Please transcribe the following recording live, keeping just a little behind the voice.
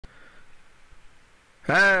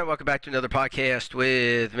Hi, welcome back to another podcast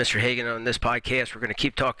with Mr. Hagan. On this podcast, we're going to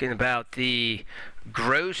keep talking about the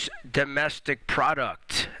gross domestic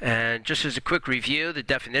product. And just as a quick review, the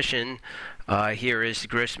definition here is the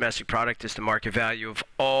gross domestic product is the market value of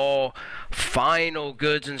all final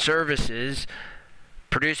goods and services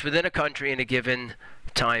produced within a country in a given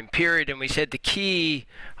time period. And we said some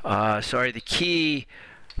of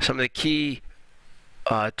the key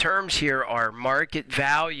terms here are market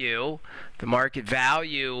value, the market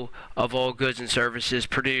value of all goods and services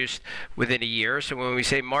produced within a year. So when we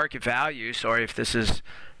say market value, sorry if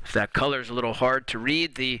that color is a little hard to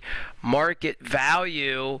read, the market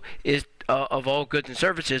value is of all goods and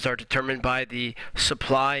services are determined by the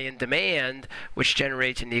supply and demand, which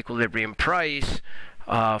generates an equilibrium price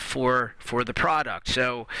for the product.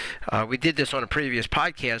 So we did this on a previous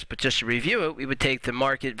podcast, but just to review it, we would take the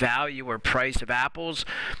market value or price of apples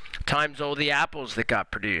times all the apples that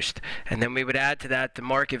got produced, and then we would add to that the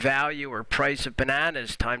market value or price of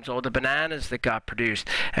bananas times all the bananas that got produced,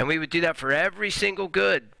 and we would do that for every single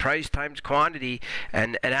good, price times quantity,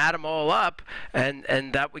 and add them all up,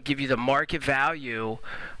 and that would give you the market value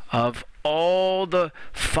of all the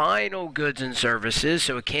final goods and services.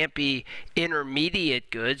 So it can't be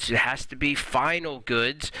intermediate goods, it has to be final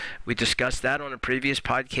goods. We discussed that on a previous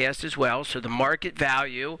podcast as well. So the market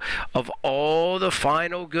value of all the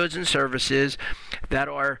final goods and services that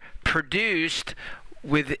are produced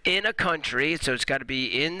within a country, so it's got to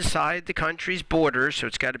be inside the country's borders, so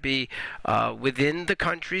it's got to be within the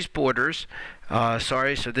country's borders,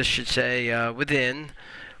 so this should say within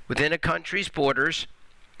a country's borders,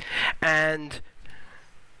 and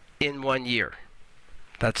in 1 year.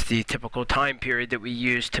 That's the typical time period that we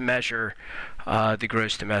use to measure the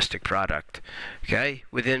gross domestic product. Okay,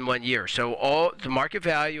 within 1 year. So all the market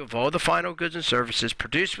value of all the final goods and services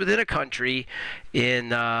produced within a country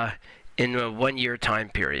in a 1 year time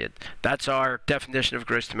period. That's our definition of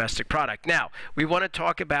gross domestic product. Now, we want to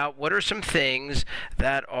talk about what are some things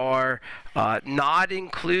that are not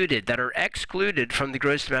included, that are excluded from the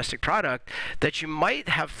gross domestic product that you might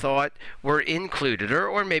have thought were included,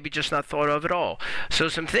 or maybe just not thought of at all. So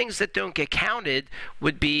some things that don't get counted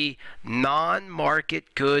would be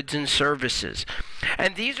non-market goods and services.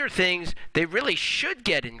 And these are things they really should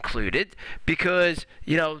get included because,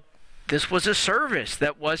 this was a service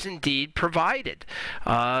that was indeed provided.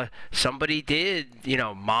 Somebody did,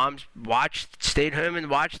 mom stayed home and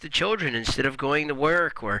watched the children instead of going to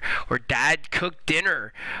work, or dad cooked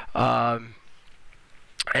dinner. And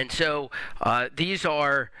so these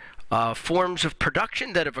are forms of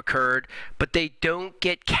production that have occurred, but they don't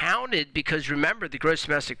get counted because, remember, the gross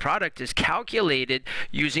domestic product is calculated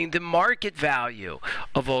using the market value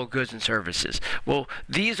of all goods and services. Well,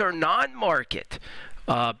 these are non-market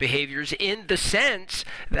behaviors in the sense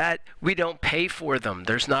that we don't pay for them.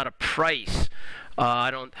 There's not a price.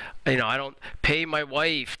 I don't pay my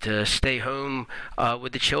wife to stay home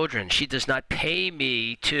with the children. She does not pay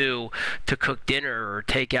me to cook dinner or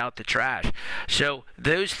take out the trash. So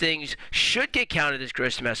those things should get counted as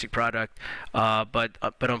gross domestic product, but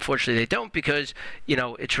unfortunately they don't because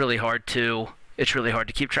it's really hard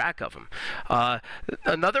to keep track of them.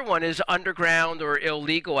 Another one is underground or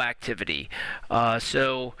illegal activity.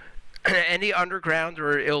 So any underground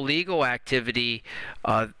or illegal activity,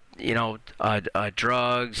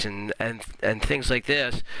 drugs and things like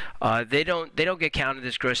this, they don't get counted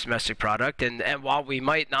as gross domestic product. And while we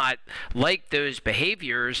might not like those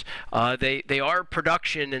behaviors, they are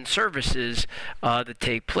production and services that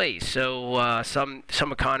take place. So some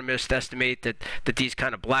economists estimate that these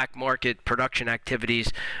kind of black market production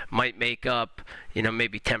activities might make up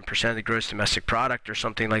maybe 10% of the gross domestic product or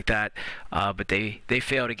something like that, but they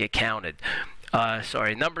fail to get counted.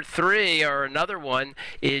 Number three, or another one,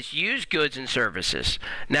 is used goods and services.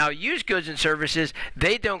 Now, used goods and services,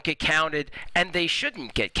 they don't get counted, and they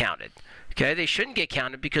shouldn't get counted. Okay, they shouldn't get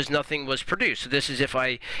counted because nothing was produced. So this is if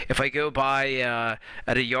I go buy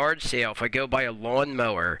at a yard sale, if I go buy a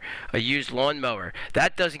lawnmower, a used lawnmower,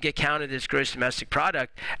 that doesn't get counted as gross domestic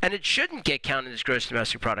product, and it shouldn't get counted as gross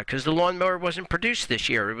domestic product because the lawnmower wasn't produced this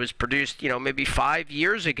year. It was produced, maybe 5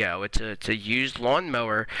 years ago. It's a used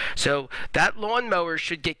lawnmower, so that lawnmower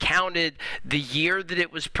should get counted the year that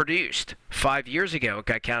it was produced. 5 years ago, it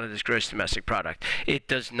got counted as gross domestic product. It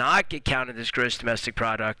does not get counted as gross domestic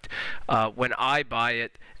product when I buy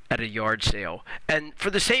it at a yard sale. And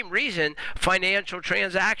for the same reason, financial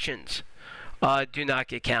transactions do not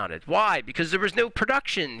get counted. Why? Because there was no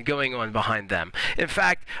production going on behind them. In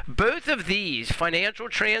fact, both of these, financial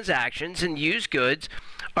transactions and used goods,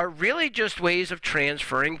 are really just ways of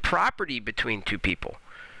transferring property between two people.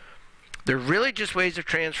 They're really just ways of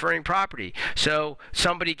transferring property. So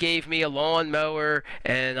somebody gave me a lawnmower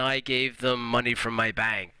and I gave them money from my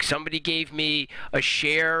bank. Somebody gave me a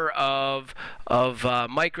share of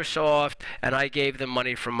Microsoft and I gave them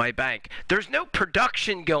money from my bank. There's no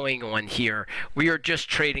production going on here. We are just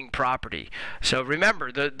trading property. So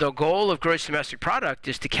remember, the goal of gross domestic product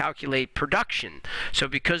is to calculate production. So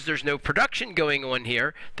because there's no production going on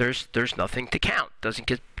here, there's nothing to count. Doesn't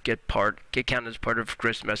get counted as part of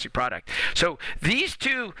gross domestic product. So these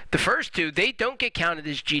two, the first two, they don't get counted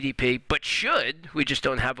as GDP, but should. We just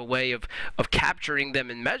don't have a way of capturing them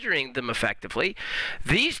and measuring them effectively.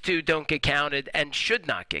 These two don't get counted and should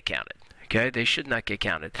not get counted. Okay, they should not get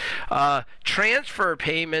counted. Transfer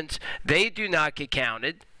payments, they do not get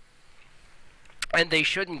counted, and they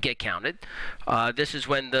shouldn't get counted. This is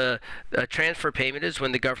when the transfer payment is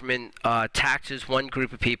when the government taxes one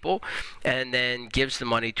group of people and then gives the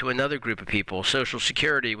money to another group of people. Social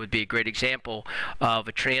Security would be a great example of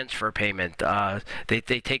a transfer payment. They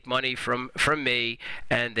take money from me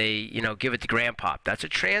and they give it to Grandpop. That's a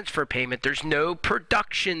transfer payment. There's no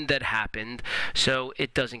production that happened, so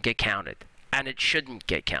it doesn't get counted. And it shouldn't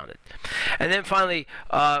get counted. And then finally,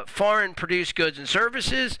 foreign produced goods and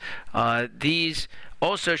services. These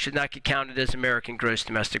also should not get counted as American gross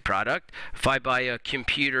domestic product. If I buy a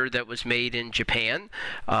computer that was made in Japan,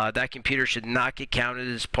 that computer should not get counted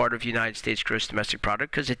as part of United States gross domestic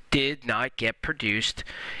product because it did not get produced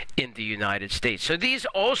in the United States. So these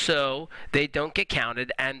also, they don't get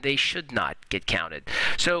counted and they should not get counted.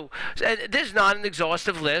 So this is not an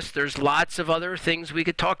exhaustive list. There's lots of other things we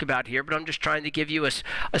could talk about here, but I'm just trying to give you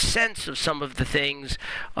a sense of some of the things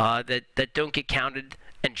that don't get counted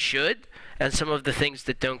and should, and some of the things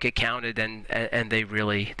that don't get counted and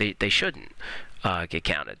they shouldn't get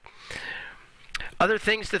counted. Other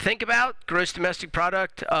things to think about: gross domestic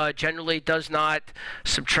product generally does not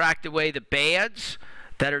subtract away the bads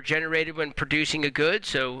that are generated when producing a good.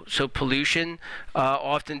 So pollution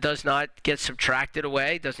often does not get subtracted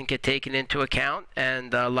away, doesn't get taken into account,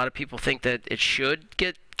 and a lot of people think that it should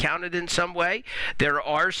get counted in some way. There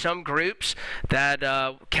are some groups that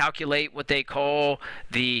calculate what they call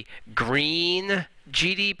the green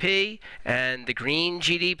GDP, and the green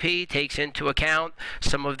GDP takes into account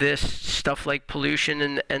some of this stuff like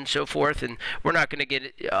pollution and so forth, and we're not going to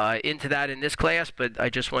get into that in this class, but I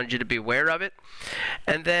just wanted you to be aware of it.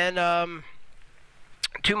 And then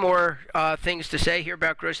two more things to say here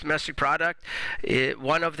about gross domestic product.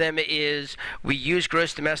 One of them is we use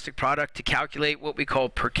gross domestic product to calculate what we call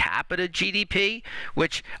per capita GDP,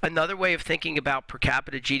 which another way of thinking about per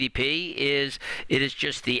capita GDP is it is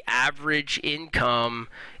just the average income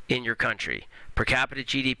in your country. Per capita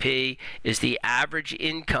GDP is the average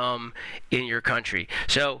income in your country.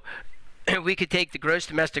 So we could take the gross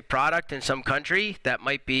domestic product in some country that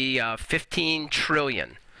might be 15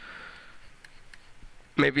 trillion.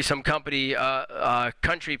 Maybe some country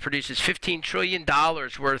produces $15 trillion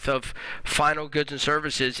worth of final goods and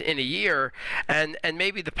services in a year, and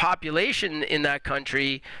maybe the population in that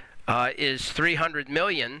country is 300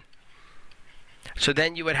 million. So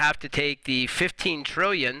then you would have to take the 15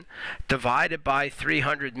 trillion divided by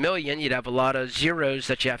 300 million. You'd have a lot of zeros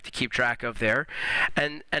that you have to keep track of there.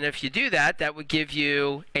 And if you do that, that would give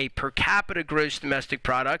you a per capita gross domestic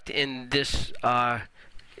product in this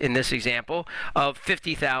example of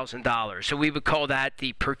 $50,000. So we would call that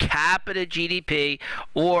the per capita GDP,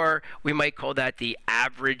 or we might call that the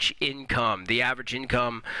average income. The average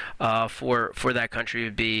income for that country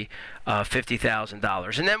would be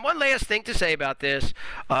 $50,000. And then one last thing to say about this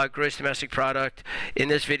gross domestic product in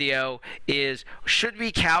this video is, should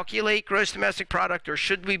we calculate gross domestic product, or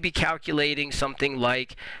should we be calculating something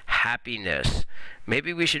like happiness?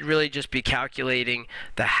 Maybe we should really just be calculating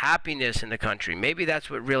the happiness in the country. Maybe that's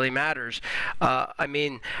what really matters. I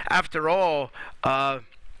mean, after all, when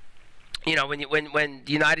the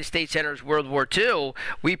United States enters World War II,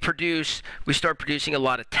 we start producing a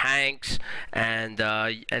lot of tanks and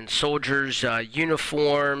soldiers'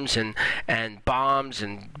 uniforms and bombs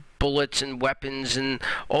and bullets and weapons and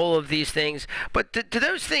all of these things. But do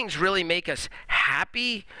those things really make us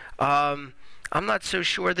happy? I'm not so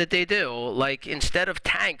sure that they do. Like, instead of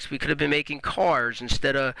tanks, we could have been making cars.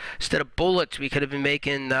 Instead of bullets, we could have been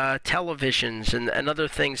making televisions and other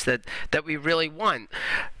things that we really want.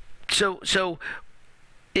 So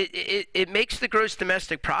it makes the gross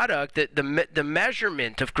domestic product, the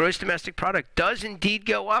measurement of gross domestic product does indeed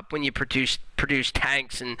go up when you produce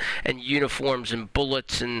tanks and uniforms and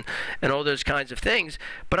bullets and all those kinds of things.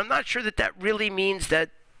 But I'm not sure that really means that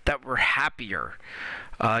we're happier.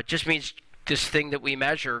 It just means this thing that we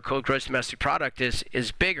measure, called gross domestic product,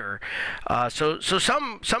 is bigger. So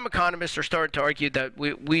some economists are starting to argue that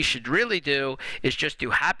we should really do is just do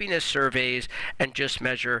happiness surveys and just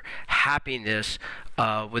measure happiness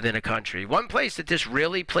within a country. One place that this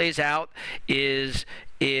really plays out is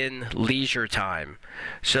in leisure time.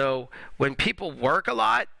 So when people work a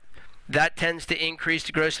lot, that tends to increase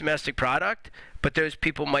the gross domestic product, but those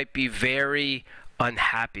people might be very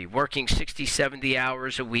unhappy, working 60, 70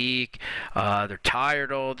 hours a week. They're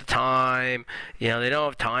tired all the time. They don't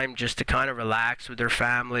have time just to kind of relax with their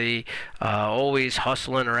family, always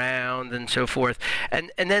hustling around and so forth.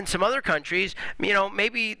 And then some other countries,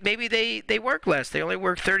 maybe they work less. They only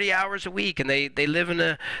work 30 hours a week, and they live in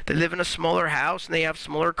a smaller house, and they have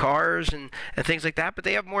smaller cars and things like that. But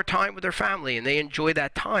they have more time with their family, and they enjoy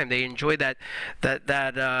that time. They enjoy that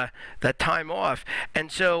time off.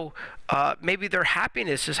 And so maybe their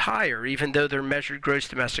happiness is higher, even though their measured gross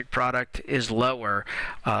domestic product is lower.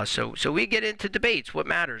 So we get into debates. What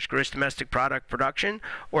matters, gross domestic product production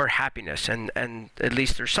or happiness? And at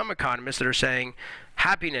least there's some economists that are saying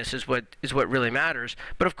happiness is what really matters.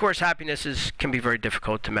 But of course, happiness can be very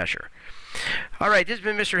difficult to measure. All right, this has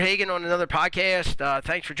been Mr. Hagan on another podcast.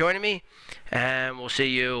 Thanks for joining me, and we'll see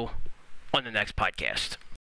you on the next podcast.